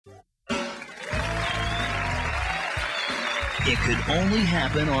It could only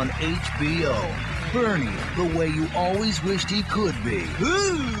happen on HBO. Bernie, the way you always wished he could be.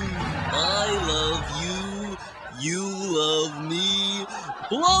 I love you. You love me.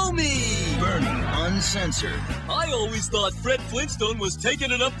 Blow me! Bernie Uncensored. I always thought Fred Flintstone was taking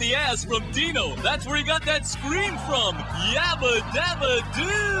it up the ass from Dino. That's where he got that scream from. Yabba dabba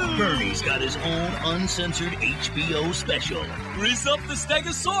doo! Bernie's got his own uncensored HBO special. Grease up the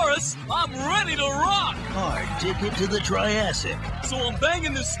Stegosaurus. I'm ready to rock. Hard ticket to the Triassic. So I'm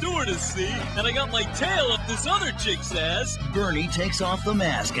banging the stewardess, see? And I got my tail up this other chick's ass. Bernie takes off the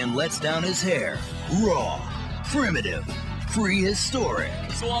mask and lets down his hair. Raw. Primitive. Prehistoric.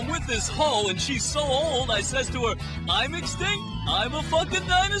 So I'm with this hoe, and she's so old, I says to her, I'm extinct? I'm a fucking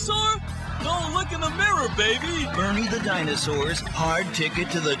dinosaur? Don't look in the mirror, baby. Bernie the Dinosaur's hard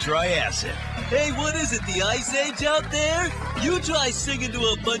ticket to the Triassic. Hey, what is it, the Ice Age out there? You try singing to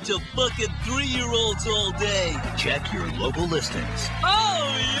a bunch of fucking 3-year-olds all day. Check your local listings.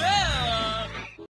 Oh, yeah!